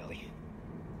is dead, Ellie.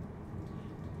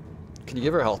 Can you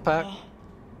give her a health pack? I'm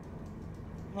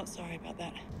not sorry about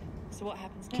that. So what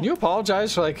happens now? Can you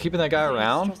apologize for like keeping that guy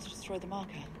around? Stross to destroy the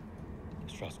marker.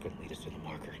 Stross couldn't lead us to the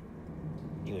marker.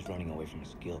 He was running away from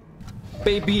his guild.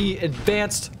 Baby,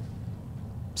 advanced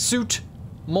suit,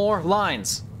 more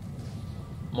lines.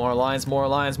 More lines, more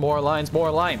lines, more lines, more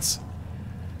lines.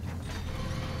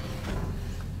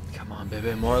 Come on,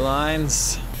 baby, more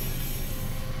lines.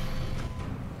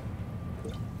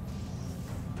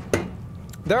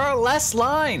 There are less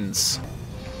lines.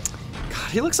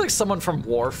 God, he looks like someone from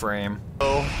Warframe.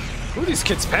 Oh, who are these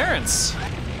kids' parents?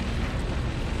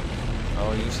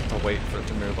 Oh, you just have to wait for it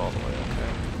to move all the way,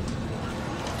 okay.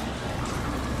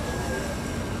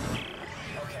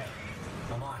 Okay,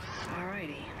 come on.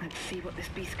 Alrighty, let's see what this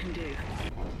beast can do.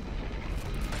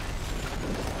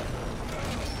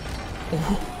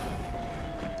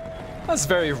 That's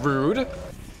very rude. And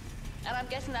I'm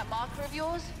guessing that marker of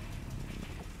yours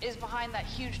is behind that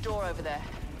huge door over there.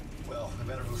 Well, we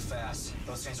better move fast.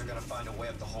 Those things are gonna find a way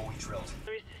up the hole we drilled.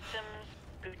 Three systems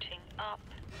booting up.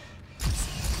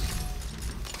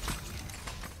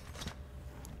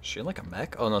 Is she in like a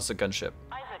mech? Oh no, it's a gunship.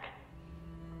 Isaac,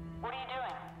 what are you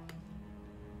doing?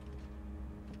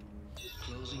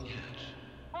 Closing hatch.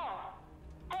 Oh.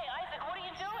 Hey, Isaac, what are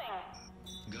you doing?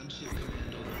 Gunship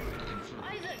command override confirmed.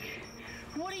 Isaac!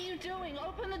 What are you doing?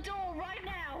 Open the door right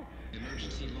now!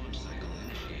 Emergency launch cycle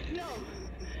initiated. No!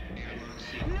 Airlock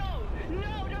sealed. No!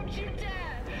 No! Don't you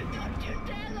dare! Don't you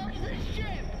dare launch the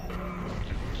ship!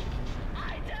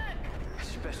 Isaac!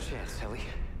 It's your best chance, Ellie.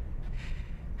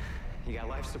 You got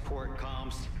life support,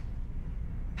 comms.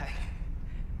 Hey,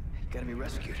 you gotta be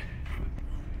rescued.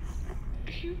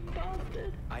 You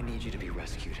bastard! I need you to be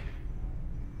rescued.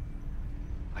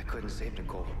 I couldn't save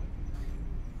Nicole,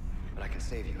 but I can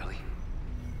save you, Ellie.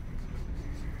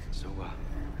 So,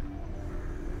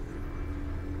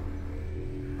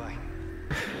 bye.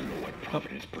 What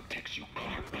providence protects you,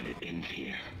 Clark, but it ends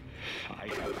here. I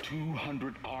have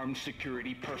 200 armed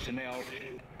security personnel.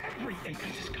 Every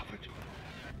entrance is covered.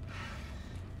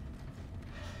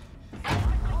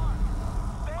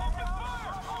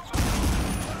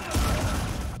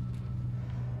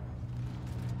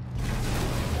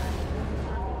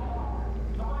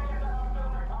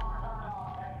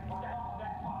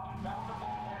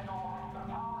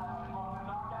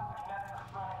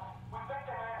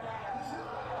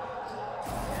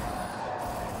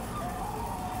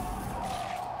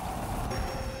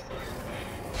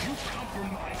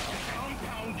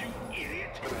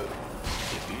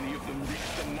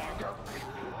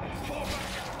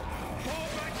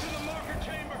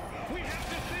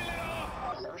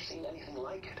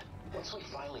 Once we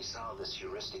finally solve this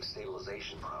heuristic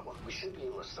stabilization problem, we should be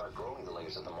able to start growing the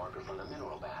layers of the marker from the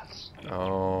mineral baths.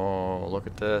 Oh, look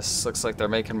at this. Looks like they're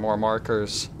making more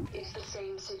markers. It's the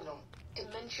same signal.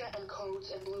 Dementia and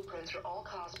codes and blueprints are all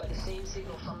caused by the same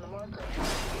signal from the marker.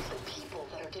 It's the people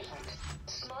that are different.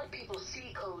 Smart people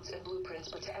see codes and blueprints,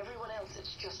 but to everyone else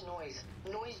it's just noise.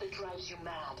 Noise that drives you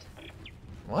mad.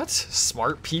 What?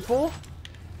 Smart people?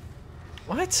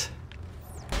 What?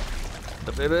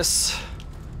 The babies.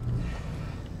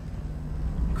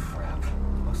 Crap.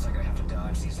 Looks like I have to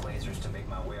dodge these lasers to make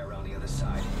my way around the other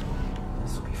side.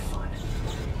 This will be fun.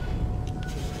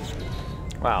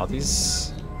 Wow,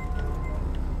 these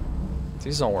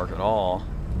don't work at all.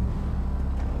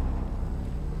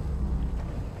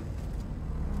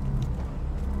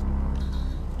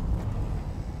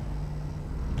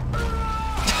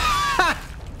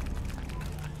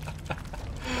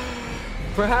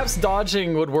 Perhaps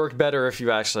dodging would work better if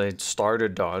you actually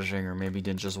started dodging, or maybe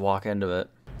didn't just walk into it.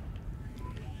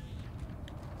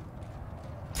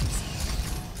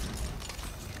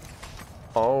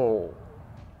 Oh,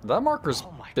 that marker's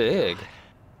big.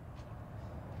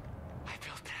 I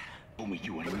felt that. Only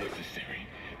you were necessary.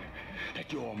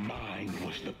 That your mind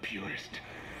was the purest.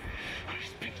 I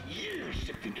spent years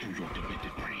sifting through your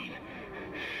demented brain.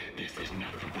 This is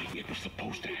not the way it was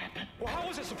supposed to happen. Well, how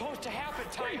was it supposed to happen,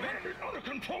 We Timon? had it under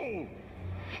control.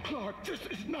 Clark, this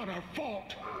is not our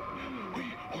fault. We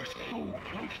were so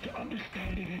close to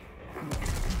understanding it.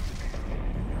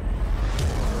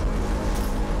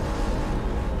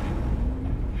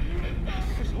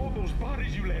 It's all those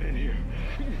bodies you let in here.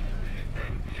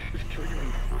 It's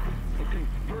triggering a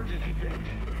convergence event.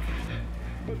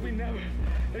 But we never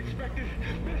expected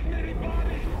this many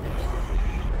bodies.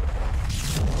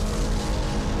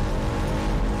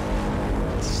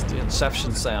 It's the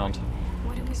Inception sound.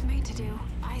 What it was made to do.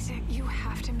 Isaac, you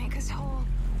have to make us whole.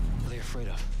 What are they afraid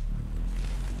of?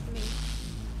 Me.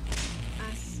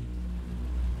 Us.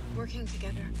 Working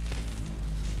together.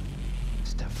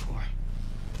 Step 4.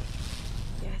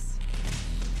 Yes.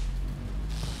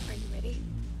 Are you ready?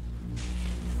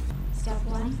 Step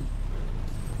 1.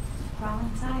 Crawl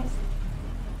inside.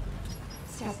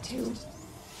 Step 2.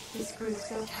 The screws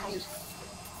so tight.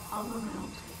 All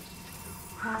around.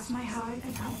 Cross my heart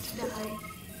about to die.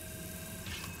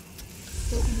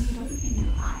 Stick a needle in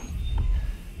your eye.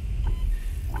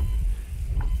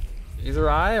 Either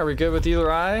eye? Are we good with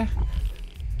either eye?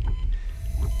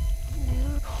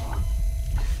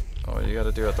 Oh, you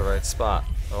gotta do it at the right spot.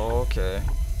 Okay.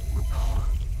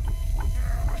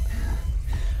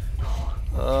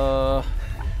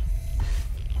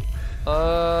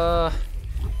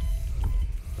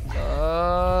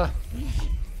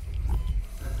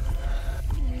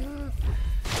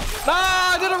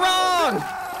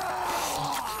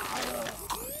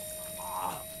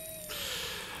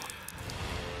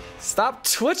 Stop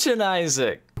twitching,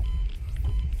 Isaac.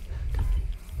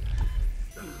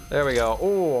 There we go.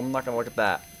 Oh, I'm not gonna look at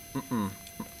that.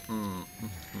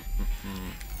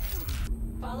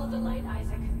 Follow the light,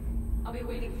 Isaac. I'll be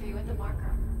waiting for you at the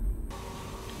marker.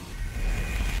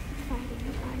 Fight it,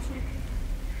 Isaac.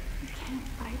 You can't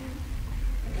fight it.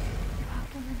 You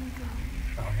have to let it go.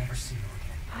 I'll never see you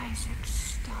again. Isaac,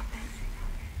 stop it.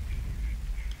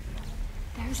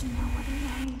 There's no other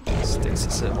way.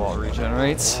 Stasis it while it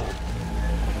regenerates.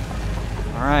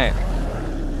 Alright.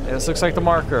 Yeah, this looks like the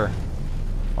marker.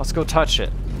 Let's go touch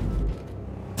it.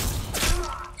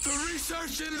 The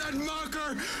research in that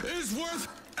marker is worth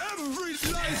every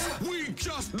life we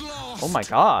just lost. Oh my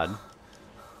god.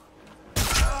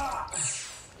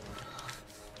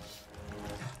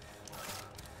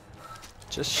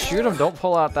 Just shoot him, don't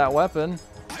pull out that weapon.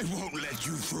 I won't let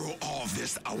you throw all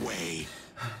this away.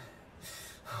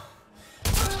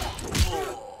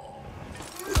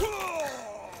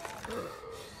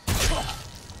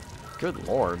 Good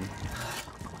lord.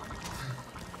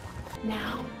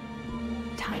 Now,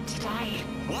 time to die.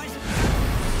 What?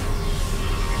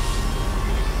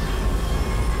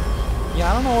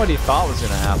 Yeah, I don't know what he thought was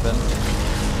gonna happen.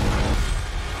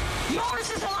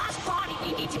 Yours is the last body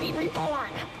you need to be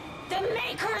reborn. The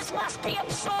Makers must be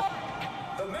absorbed.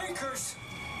 The Makers?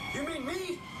 You mean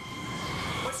me?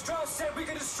 But Strauss said we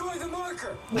could destroy the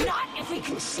marker. Not if we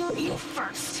consume you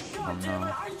first. God damn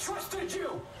it, I trusted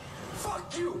you.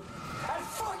 Fuck you. And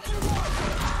fuck you more.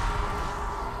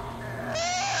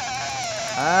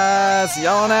 Ah, it's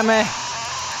yelling at me.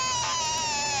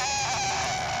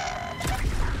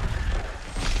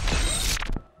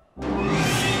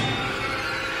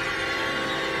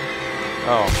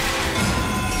 Oh.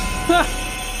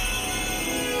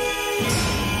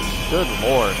 Good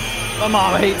lord. My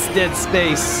mom hates Dead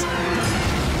Space.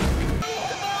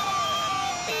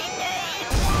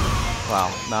 Wow,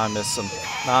 now I miss him.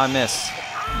 Now I miss.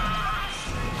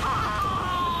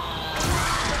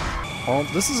 Oh,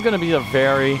 this is gonna be a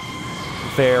very,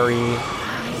 very,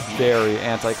 very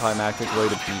anticlimactic way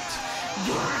to beat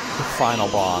the final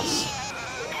boss.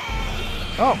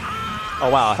 Oh. Oh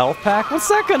wow, a health pack? What's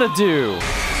that gonna do? Oh,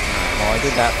 I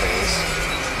did that phase.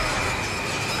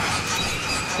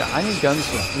 Yeah, I need guns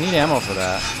for, I need ammo for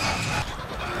that.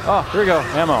 Oh, here we go,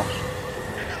 ammo.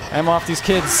 Ammo off these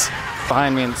kids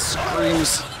behind me and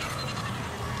screams.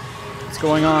 What's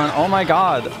going on? Oh my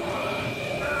god.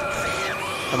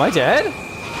 Am I dead?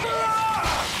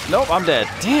 Nope, I'm dead.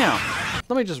 Damn.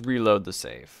 Let me just reload the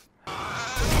save.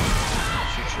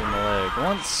 Shoot you in the leg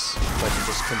once. So I can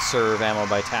just conserve ammo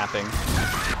by tapping.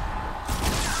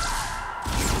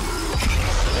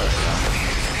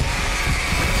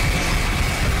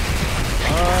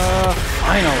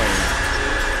 Finally.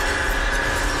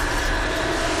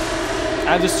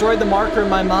 I destroyed the marker in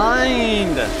my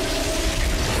mind.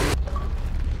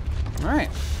 Alright.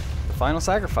 The final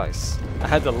sacrifice. I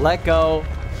had to let go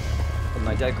of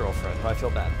my dead girlfriend, who I feel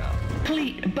bad about.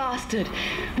 Complete bastard.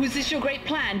 Was this your great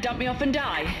plan? Dump me off and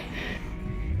die?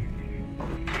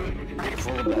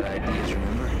 Full of bad ideas,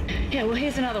 remember? Yeah, well,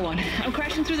 here's another one. I'm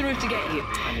crashing through the roof to get you.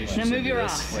 Now move your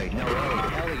ass. Wait, no,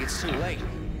 Ellie, it's too late.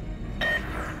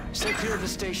 Stay clear of the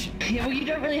station. Yeah, well, you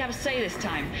don't really have a say this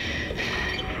time.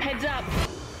 Heads up.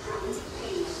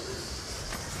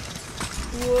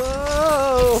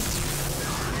 Whoa!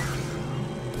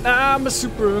 I'm a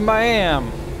Superman, I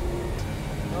am.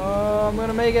 Oh, I'm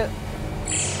gonna make it.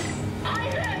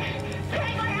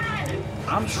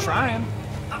 I'm trying.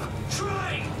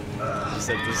 I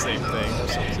said the same thing.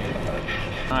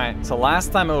 Alright, so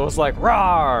last time it was like,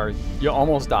 rawr! You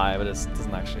almost die, but it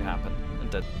doesn't actually happen. It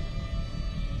did.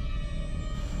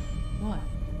 What?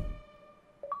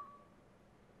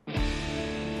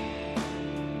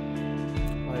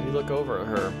 Why did he look over at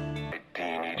her?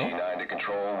 Team EG9 to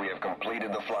control, we have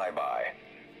completed the flyby.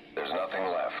 There's nothing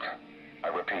left. I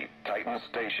repeat, Titan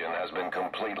Station has been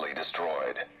completely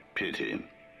destroyed. Pity.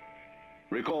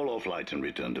 Recall all flights and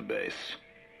return to base.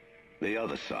 The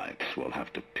other sites will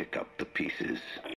have to pick up the pieces.